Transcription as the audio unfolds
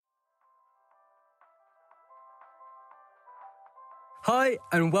Hi,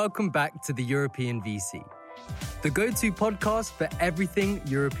 and welcome back to the European VC, the go-to podcast for everything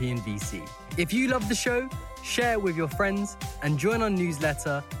European VC. If you love the show, share it with your friends and join our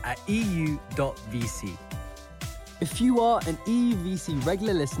newsletter at eu.vc. If you are an EU VC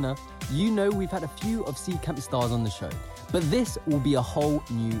regular listener, you know we've had a few of Seedcamp stars on the show, but this will be a whole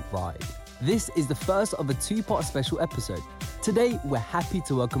new ride. This is the first of a two-part special episode. Today, we're happy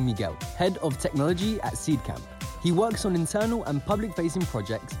to welcome Miguel, Head of Technology at Seedcamp. He works on internal and public-facing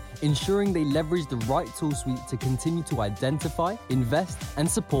projects, ensuring they leverage the right tool suite to continue to identify, invest, and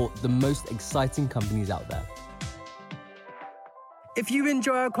support the most exciting companies out there. If you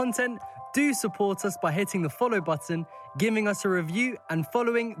enjoy our content, do support us by hitting the follow button, giving us a review, and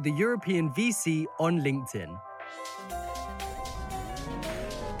following the European VC on LinkedIn.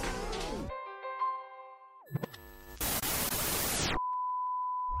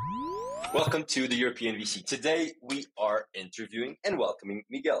 Welcome to the European VC. Today, we are interviewing and welcoming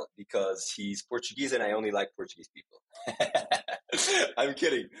Miguel because he's Portuguese and I only like Portuguese people. I'm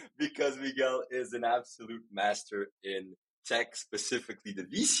kidding, because Miguel is an absolute master in tech, specifically the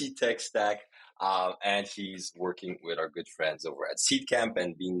VC tech stack, and he's working with our good friends over at Seedcamp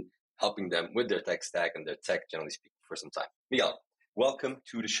and been helping them with their tech stack and their tech, generally speaking, for some time. Miguel, welcome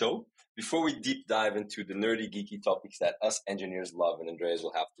to the show. Before we deep dive into the nerdy, geeky topics that us engineers love, and Andreas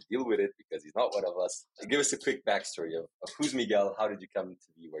will have to deal with it because he's not one of us, give us a quick backstory of who's Miguel, how did you come to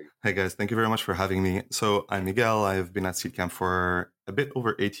be where you are? Hey guys, thank you very much for having me. So I'm Miguel. I've been at Seedcamp for a bit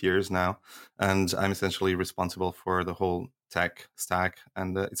over 8 years now, and I'm essentially responsible for the whole tech stack.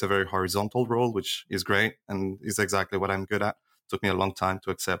 And it's a very horizontal role, which is great and is exactly what I'm good at. Took me a long time to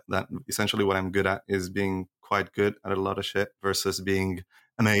accept that essentially what I'm good at is being quite good at a lot of shit versus being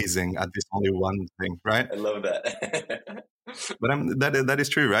amazing at this only one thing, right? I love that. But that is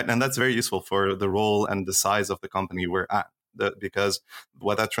true, right? And that's very useful for the role and the size of the company we're at. Because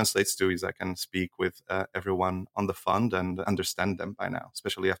what that translates to is I can speak with everyone on the fund and understand them by now,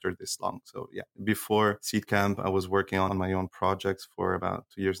 especially after this long. So yeah, before Seedcamp, I was working on my own projects for about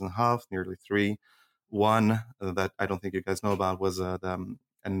 2.5 years, nearly 3. One that I don't think you guys know about was a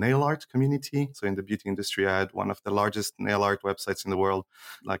nail art community. So in the beauty industry, I had one of the largest nail art websites in the world,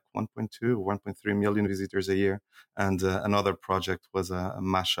 like 1.2 or 1.3 million visitors a year. And another project was a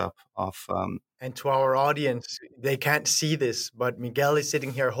mashup of... And to our audience, they can't see this, but Miguel is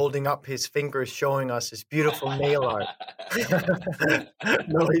sitting here holding up his fingers, showing us his beautiful nail art.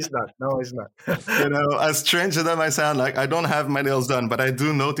 No, he's not. You know, as strange as that might sound, like I don't have my nails done, but I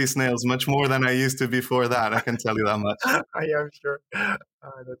do notice nails much more than I used to before that. I can tell you that much. I am sure.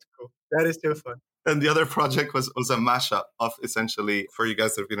 That's cool. That is still fun. And the other project was a mashup of essentially, for you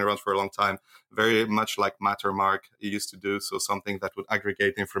guys that have been around for a long time, very much like Mattermark used to do. So something that would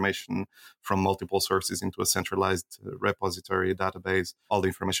aggregate information from multiple sources into a centralized repository database, all the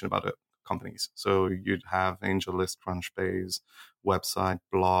information about companies. So you'd have AngelList, Crunchbase, website,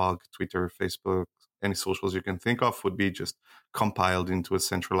 blog, Twitter, Facebook, any socials you can think of would be just compiled into a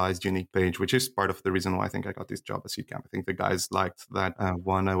centralized, unique page, which is part of the reason why I think I got this job at Seedcamp. I think the guys liked that,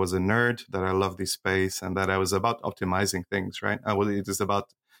 one, I was a nerd, that I love this space, and that I was about optimizing things, right? It is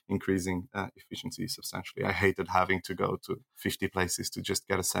about increasing efficiency substantially. I hated having to go to 50 places to just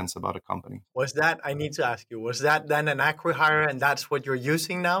get a sense about a company. I need to ask you, was that then an acqui-hire and that's what you're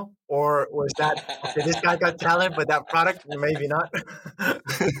using now? Or was that, okay, this guy got talent, but that product, maybe not?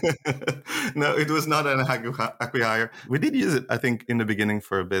 No, it was not an acqui-hire. We did use it, I think, in the beginning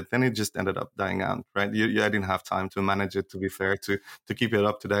for a bit. Then it just ended up dying out, right? I didn't have time to manage it, to be fair, to keep it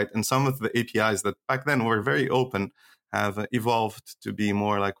up to date. And some of the APIs that back then were very open have evolved to be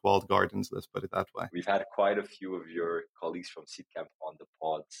more like walled gardens, let's put it that way. We've had quite a few of your colleagues from Seedcamp on the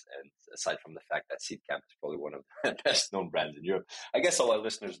pods, and aside from the fact that Seedcamp is probably one of the best known brands in Europe, I guess all our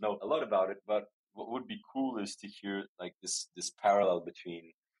listeners know a lot about it, but what would be cool is to hear like this parallel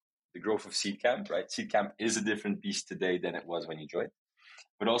between the growth of Seedcamp, right? Seedcamp is a different beast today than it was when you joined,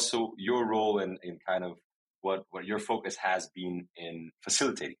 but also your role in kind of what your focus has been in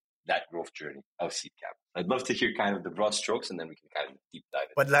facilitating that growth journey of Seedcamp. I'd love to hear kind of the broad strokes, and then we can kind of deep dive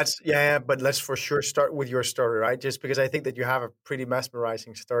into But let's for sure start with your story, right? Just because I think that you have a pretty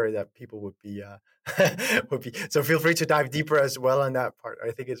mesmerizing story that people would be So feel free to dive deeper as well on that part.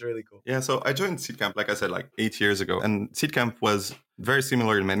 I think it's really cool. Yeah, so I joined Seedcamp, like I said, like 8 years ago. And Seedcamp was very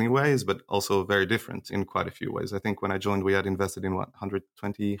similar in many ways, but also very different in quite a few ways. I think when I joined, we had invested in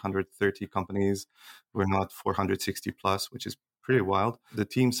 120, 130 companies. We're not 460 plus, which is pretty wild. The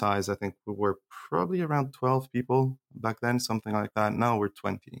team size, I think we were probably around 12 people back then, something like that. Now we're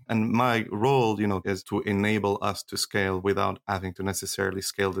 20. And my role, is to enable us to scale without having to necessarily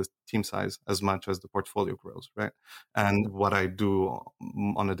scale the team size as much as the portfolio grows, right? And what I do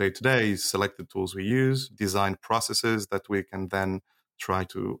on a day-to-day is select the tools we use, design processes that we can then try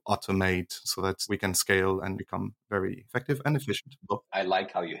to automate so that we can scale and become very effective and efficient. I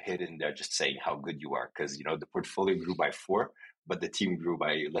like how you hit in there just saying how good you are, because the portfolio grew by 4, but the team grew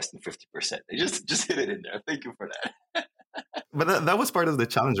by less than 50%. Just hit it in there. Thank you for that. But that was part of the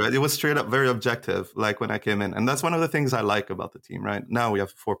challenge, right? It was straight up very objective, like when I came in. And that's one of the things I like about the team, right? Now we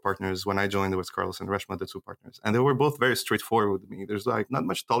have 4 partners. When I joined, there was Carlos and Reshma, the 2 partners. And they were both very straightforward with me. There's like not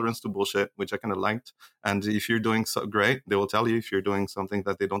much tolerance to bullshit, which I kind of liked. And if you're doing so great, they will tell you. If you're doing something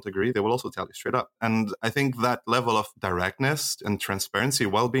that they don't agree, they will also tell you straight up. And I think that level of directness and transparency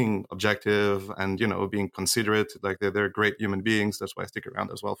while being objective and, being considerate, like they're great human beings. That's why I stick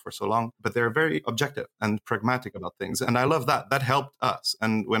around as well for so long. But they're very objective and pragmatic about things. And I love that. That helped us.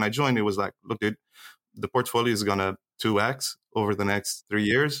 And when I joined, it was like, look, dude, the portfolio is going to 2x over the next 3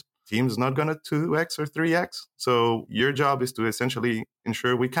 years. Team's not going to 2x or 3x. So your job is to essentially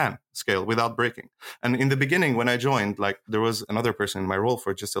ensure we can scale without breaking. And in the beginning, when I joined, like there was another person in my role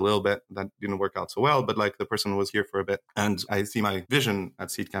for just a little bit that didn't work out so well, but like the person was here for a bit. And I see my vision at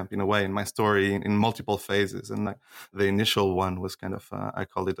Seedcamp in a way, in my story in multiple phases. And like the initial one was kind of, I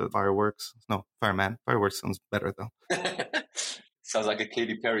called it a fireworks. No, fireman. Fireworks sounds better though. Sounds like a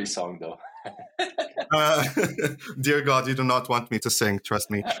Katy Perry song, though. Dear God, you do not want me to sing,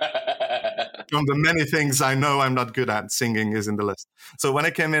 trust me. From the many things I know I'm not good at, singing is in the list. So when I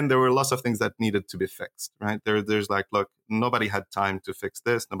came in, there were lots of things that needed to be fixed, right? There's like, look, nobody had time to fix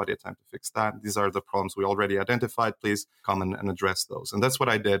this. Nobody had time to fix that. These are the problems we already identified. Please come and address those. And that's what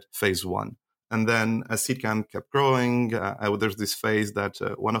I did phase 1. And then as Seedcamp kept growing, there's this phase that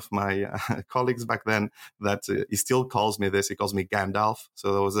one of my colleagues back then that he still calls me this. He calls me Gandalf.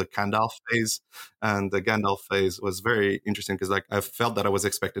 So there was a Gandalf phase. And the Gandalf phase was very interesting because like I felt that I was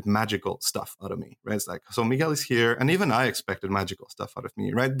expected magical stuff out of me, right? It's like, so Miguel is here. And even I expected magical stuff out of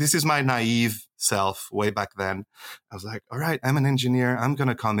me, right? This is my naive self way back then. I was like, all right, I'm an engineer. I'm going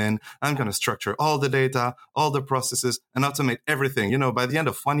to come in. I'm going to structure all the data, all the processes and automate everything. By the end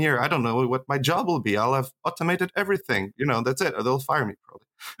of 1 year, I don't know what my job will be. I'll have automated everything. That's it. They'll fire me probably.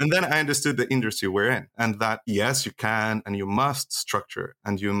 And then I understood the industry we're in and that, yes, you can and you must structure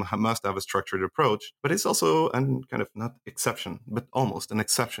and you must have a structured approach, but it's also an kind of not exception, but almost an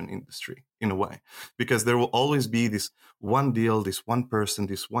exception industry in a way, because there will always be this one deal, this one person,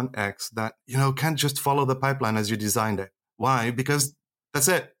 this one X that, can't just follow the pipeline as you designed it. Why? Because that's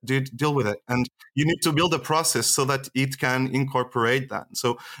it, dude, deal with it. And you need to build a process so that it can incorporate that.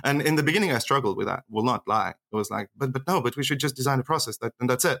 So, and in the beginning, I struggled with that, will not lie. It was like, but we should just design a process and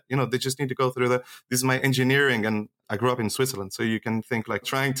that's it. They just need to go through this is my engineering. And I grew up in Switzerland. So you can think like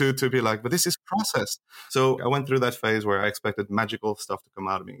trying to be like, but this is process. So I went through that phase where I expected magical stuff to come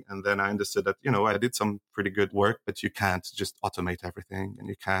out of me. And then I understood that, I did some pretty good work, but you can't just automate everything and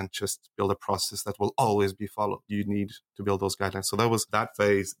you can't just build a process that will always be followed. You need to build those guidelines. So that was that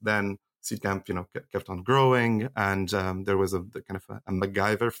phase. Then Seedcamp, kept on growing, and there was the kind of a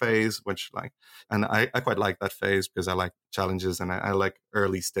MacGyver phase, which and I quite like that phase because I like challenges and I like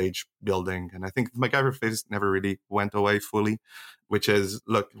early stage building, and I think the MacGyver phase never really went away fully, which is,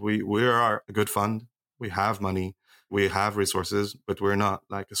 look, we are a good fund, we have money, we have resources, but we're not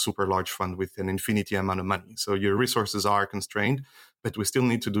like a super large fund with an infinity amount of money. So your resources are constrained, but we still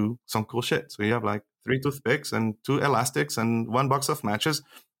need to do some cool shit. So you have like 3 toothpicks and 2 elastics and 1 box of matches.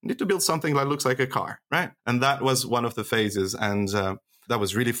 You need to build something that looks like a car, right? And that was one of the phases. And that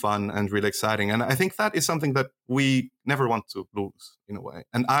was really fun and really exciting. And I think that is something that we never want to lose in a way.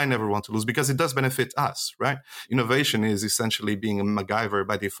 And I never want to lose because it does benefit us, right? Innovation is essentially being a MacGyver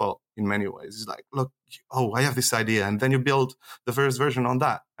by default in many ways. It's like, look, I have this idea. And then you build the first version on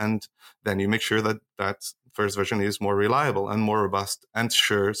that. And then you make sure that first version is more reliable and more robust and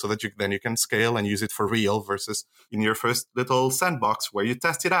sure, so that you can scale and use it for real versus in your first little sandbox where you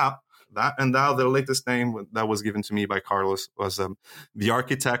test it out. That, and now the latest name that was given to me by Carlos was the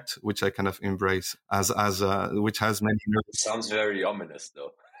Architect, which I kind of embrace as which has many. It sounds very ominous,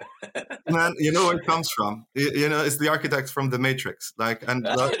 though. Man, you know where it comes from. You know, it's the architect from the Matrix. Like, and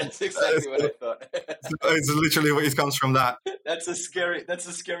That's exactly what I thought. it's literally where it comes from. That That's a scary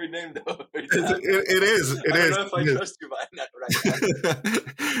name, though. it is. I don't know if I trust you, but I'm not right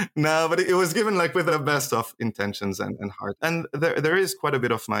now. No, but it was given like with the best of intentions and heart. And there is quite a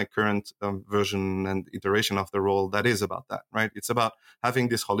bit of my current version and iteration of the role that is about that, right? It's about having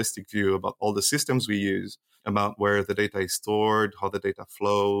this holistic view about all the systems we use, about where the data is stored, how the data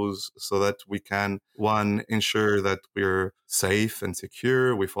flows, so that we can, one, ensure that we're safe and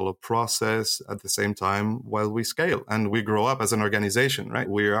secure, we follow process at the same time while we scale and we grow up as an organization, right?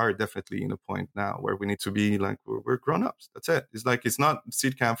 We are definitely in a point now where we need to be like, we're grown-ups. That's it. It's like, it's not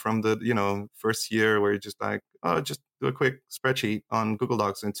Seedcamp from the, first year where you're just like, oh, just do a quick spreadsheet on Google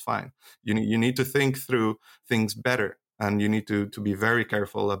Docs and it's fine. You need to think through things better. And you need to be very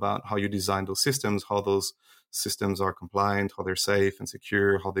careful about how you design those systems, how those systems are compliant, how they're safe and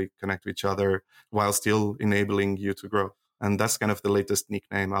secure, how they connect to each other while still enabling you to grow. And that's kind of the latest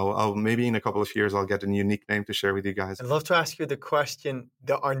nickname. I'll maybe in a couple of years, I'll get a new nickname to share with you guys. I'd love to ask you the question.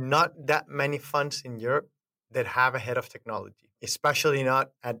 There are not that many funds in Europe that have a head of technology, especially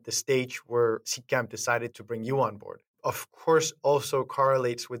not at the stage where Seedcamp decided to bring you on board. Of course, also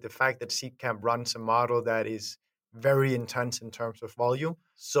correlates with the fact that Seedcamp runs a model that is very intense in terms of volume.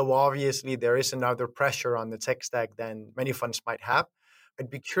 So obviously there is another pressure on the tech stack than many funds might have. I'd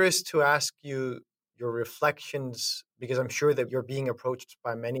be curious to ask you your reflections, because I'm sure that you're being approached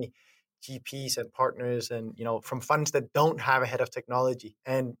by many GPs and partners and, from funds that don't have a head of technology.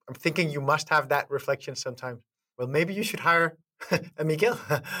 And I'm thinking you must have that reflection sometimes. Well, maybe you should hire a Miguel.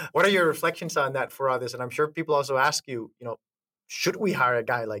 What are your reflections on that for others? And I'm sure people also ask you, should we hire a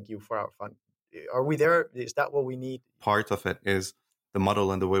guy like you for our fund? Are we there? Is that what we need? Part of it is the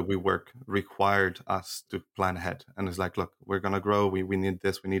model and the way we work required us to plan ahead. And it's like, look, we're going to grow. We need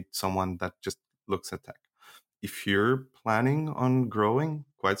this. We need someone that just looks at tech. If you're planning on growing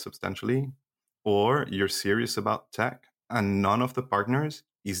quite substantially, or you're serious about tech and none of the partners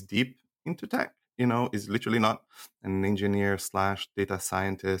is deep into tech, is literally not an engineer / data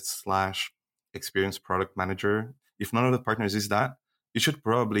scientist / experienced product manager. If none of the partners is that, you should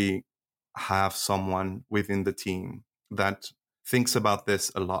probably have someone within the team that thinks about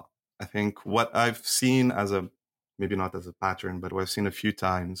this a lot. I think what I've seen maybe not as a pattern, but what I've seen a few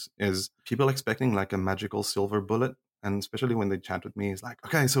times is people expecting like a magical silver bullet. And especially when they chat with me, it's like,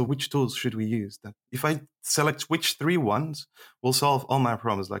 okay, so which tools should we use? That if I select which 3 ones will solve all my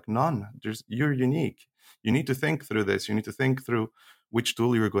problems? Like none. You're unique. You need to think through this. You need to think through which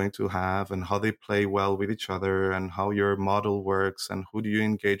tool you're going to have and how they play well with each other and how your model works and who do you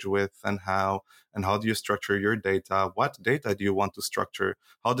engage with and how do you structure your data? What data do you want to structure?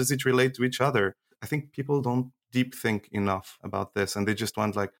 How does it relate to each other? I think people don't deep think enough about this and they just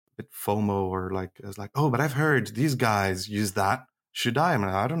want like a bit FOMO or like, it's like, oh, but I've heard these guys use that. Should I?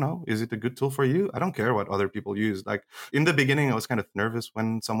 I don't know. Is it a good tool for you? I don't care what other people use. Like in the beginning, I was kind of nervous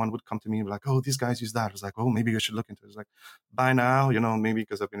when someone would come to me and be like, oh, these guys use that. I was like, oh, maybe you should look into it. It's like, by now, maybe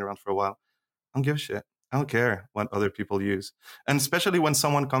because I've been around for a while. I don't give a shit. I don't care what other people use. And especially when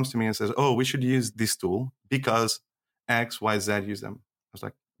someone comes to me and says, oh, we should use this tool because X, Y, Z use them. I was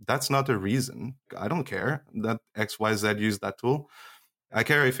like, that's not a reason. I don't care that X, Y, Z use that tool. I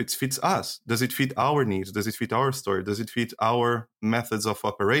care if it fits us. Does it fit our needs? Does it fit our story? Does it fit our methods of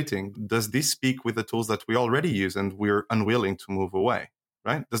operating? Does this speak with the tools that we already use and we're unwilling to move away,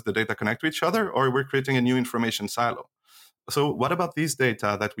 right? Does the data connect to each other or we're creating a new information silo? So what about these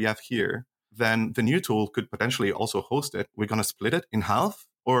data that we have here? Then the new tool could potentially also host it. We're going to split it in half.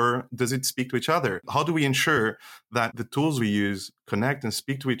 Or does it speak to each other? How do we ensure that the tools we use connect and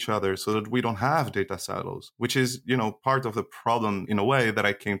speak to each other so that we don't have data silos, which is, part of the problem in a way that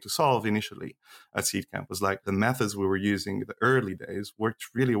I came to solve initially at Seedcamp was like the methods we were using in the early days worked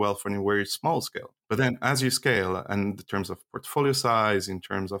really well for a very small scale. But then as you scale and in terms of portfolio size, in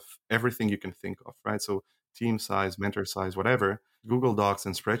terms of everything you can think of, right? So team size, mentor size, whatever, Google Docs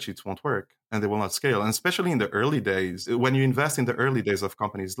and spreadsheets won't work and they will not scale. And especially in the early days, when you invest in the early days of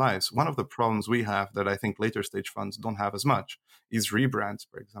companies' lives, one of the problems we have that I think later stage funds don't have as much is rebrands,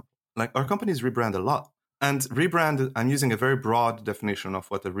 for example. Like our companies rebrand a lot. And rebrand, I'm using a very broad definition of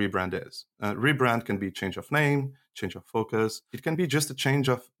what a rebrand is. Rebrand can be change of name, change of focus. It can be just a change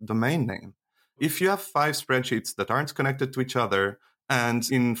of domain name. If you have 5 spreadsheets that aren't connected to each other, and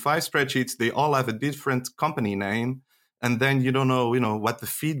in 5 spreadsheets, they all have a different company name, and then you don't know, what the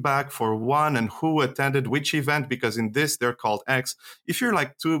feedback for one and who attended which event, because in this, they're called X. If you're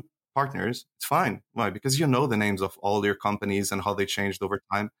like 2 partners, it's fine. Why? Because you know the names of all your companies and how they changed over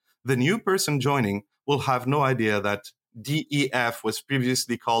time. The new person joining will have no idea that DEF was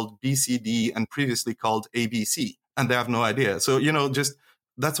previously called BCD and previously called ABC, and they have no idea. So, just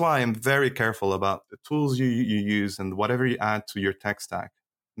that's why I'm very careful about the tools you use and whatever you add to your tech stack.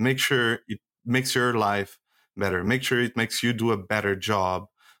 Make sure it makes your life better. Make sure it makes you do a better job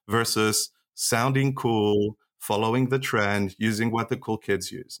versus sounding cool, following the trend, using what the cool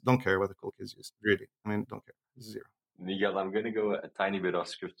kids use. Don't care what the cool kids use. Really. I mean, don't care. Zero. Miguel, I'm going to go a tiny bit off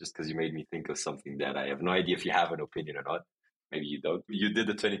script just because you made me think of something that I have no idea if you have an opinion or not. Maybe you don't. You did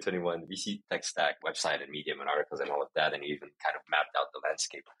the 2021 VC Tech Stack website and Medium and articles and all of that, and you even kind of mapped out the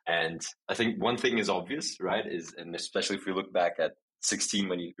landscape. And I think one thing is obvious, right? And especially if we look back at 16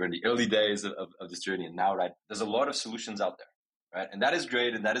 when you were in the early days of this journey and now, right? There's a lot of solutions out there, right? And that is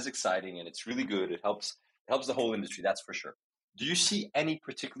great and that is exciting and it's really good. It helps the whole industry, that's for sure. Do you see any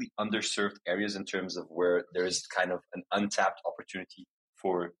particularly underserved areas in terms of where there is kind of an untapped opportunity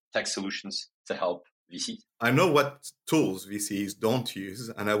for tech solutions to help VCs? I know what tools VCs don't use,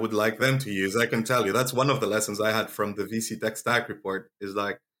 and I would like them to use. I can tell you that's one of the lessons I had from the VC Tech Stack report is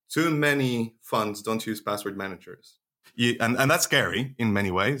like too many funds don't use password managers. And that's scary in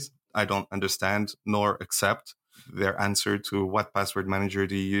many ways. I don't understand nor accept their answer to what password manager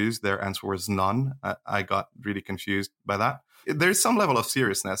do you use. Their answer was none. I got really confused by that. There's some level of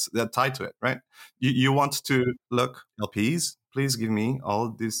seriousness that tied to it, right? You want to look, LPs, please give me all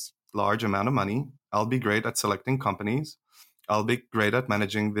this large amount of money. I'll be great at selecting companies. I'll be great at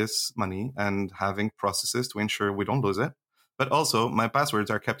managing this money and having processes to ensure we don't lose it. But also, my passwords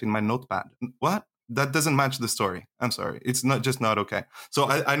are kept in my notepad. What? That doesn't match the story. I'm sorry. It's not okay. So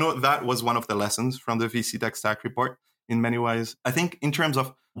I know that was one of the lessons from the VC Tech Stack report in many ways. I think in terms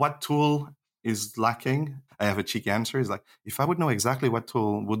of what tool is lacking, I have a cheeky answer. Is like, if I would know exactly what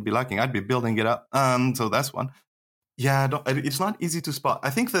tool would be lacking, I'd be building it up. So that's one. Yeah, it's not easy to spot.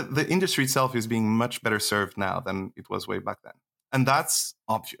 I think that the industry itself is being much better served now than it was way back then. And that's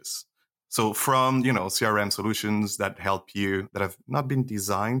obvious. So from, CRM solutions that help you, that have not been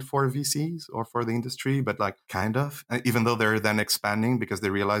designed for VCs or for the industry, but like kind of, even though they're then expanding because they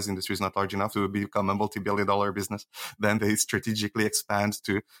realize the industry is not large enough to become a multi-billion-dollar business, then they strategically expand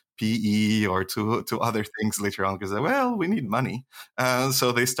to PE or to other things later on because, well, we need money.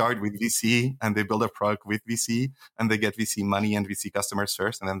 So they start with VC and they build a product with VC and they get VC money and VC customers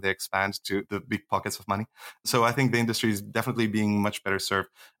first, and then they expand to the big pockets of money. So I think the industry is definitely being much better served.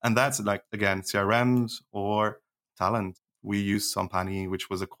 And that's like, again, CRMs or talent. We use Sampani,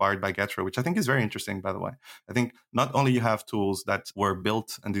 which was acquired by Getro, which I think is very interesting, by the way. I think not only you have tools that were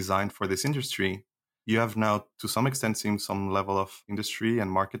built and designed for this industry, you have now, to some extent, seen some level of industry and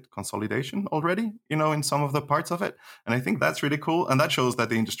market consolidation already, in some of the parts of it. And I think that's really cool. And that shows that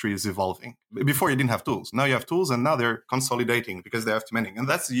the industry is evolving. Before you didn't have tools. Now you have tools and now they're consolidating because they have too many. And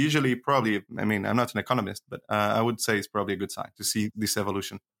that's usually probably, I'm not an economist, but I would say it's probably a good sign to see this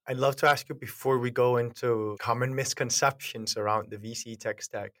evolution. I'd love to ask you before we go into common misconceptions around the VC tech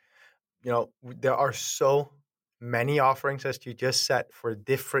stack. There are so many offerings, as you just said, for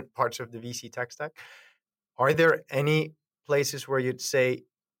different parts of the VC tech stack. Are there any places where you'd say,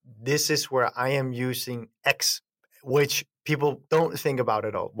 this is where I am using X, which people don't think about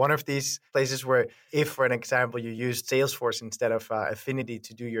at all? One of these places where, if, for an example, you use Salesforce instead of Affinity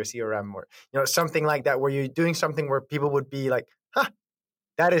to do your CRM, or something like that, where you're doing something where people would be like,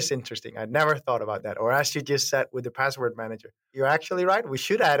 that is interesting. I never thought about that. Or as you just said with the password manager, you're actually right. We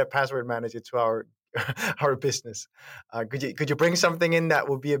should add a password manager to our our business. Could you bring something in that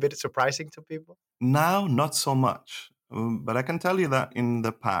would be a bit surprising to people? Now, not so much. But I can tell you that in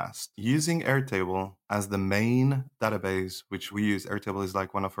the past, using Airtable as the main database, which we use, Airtable is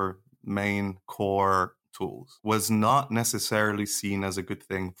like one of our main core tools, was not necessarily seen as a good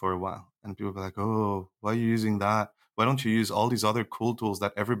thing for a while. And people were like, oh, why are you using that? Why don't you use all these other cool tools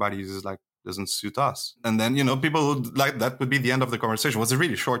that everybody uses? Like, doesn't suit us. And then, people would like, that would be the end of the conversation. It was a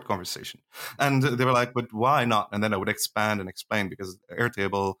really short conversation. And they were like, but why not? And then I would expand and explain, because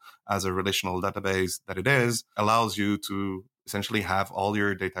Airtable, as a relational database that it is, allows you to essentially have all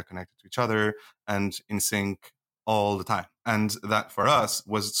your data connected to each other and in sync all the time. And that for us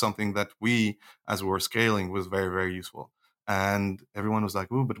was something that we, as we were scaling, was very, very useful. And everyone was like,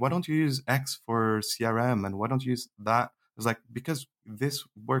 oh, but why don't you use X for CRM? And why don't you use that? I was like, because this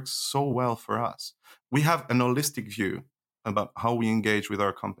works so well for us. We have an holistic view about how we engage with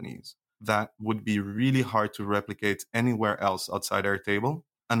our companies that would be really hard to replicate anywhere else outside Airtable,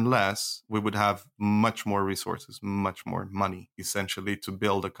 unless we would have much more resources, much more money, essentially, to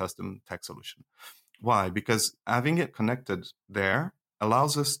build a custom tech solution. Why? Because having it connected there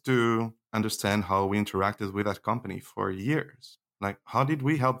allows us to understand how we interacted with that company for years. Like, how did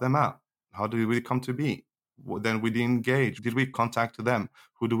we help them out? How did we come to be? Then we engage. Did we contact them?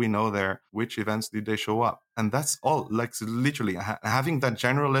 Who do we know there? Which events did they show up? And that's all. Like literally having that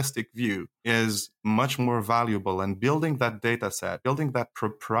generalistic view is much more valuable. And building that data set, building that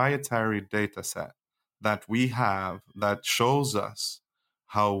proprietary data set that we have that shows us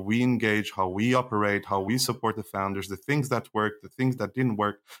how we engage, how we operate, how we support the founders, the things that worked, the things that didn't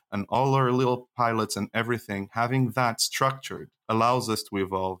work, and all our little pilots and everything, having that structured allows us to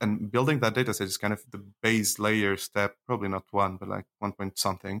evolve. And building that data set is kind of the base layer step, probably not one, but like 1 point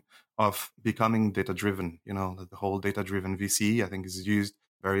something of becoming data-driven. You know, the whole data-driven VC, I think, is used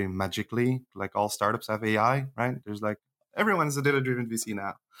very magically. Like all startups have AI, right? There's like, everyone is a data-driven VC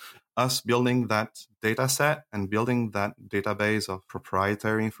now. Us building that data set and building that database of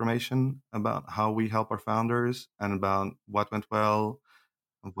proprietary information about how we help our founders and about what went well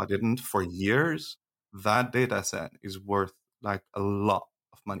and what didn't for years, that data set is worth like a lot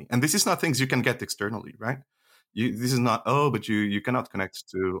of money. And this is not things you can get externally, right? This is not, but you cannot connect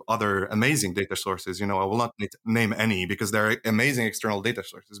to other amazing data sources. You know, I will not name any because there are amazing external data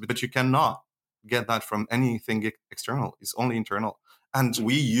sources, but you cannot get that from anything external. It's only internal. And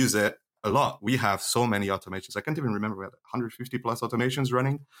we use it a lot. We have so many automations. I can't even remember. We had 150 plus automations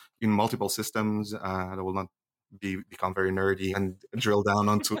running in multiple systems. I will not become very nerdy and drill down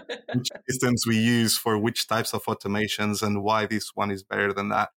onto which systems we use for which types of automations and why this one is better than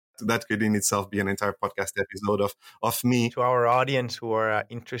that. That could in itself be an entire podcast episode of me. To our audience who are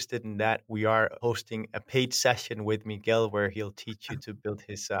interested in that, we are hosting a paid session with Miguel where he'll teach you to build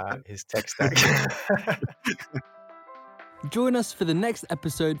his tech stack. Join us for the next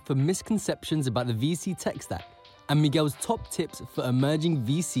episode for misconceptions about the VC tech stack and Miguel's top tips for emerging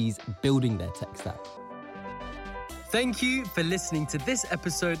VCs building their tech stack. Thank you for listening to this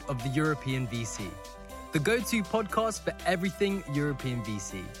episode of the European VC, the go-to podcast for everything European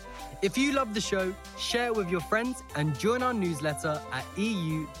VC. If you love the show, share it with your friends and join our newsletter at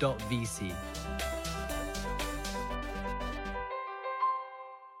eu.vc.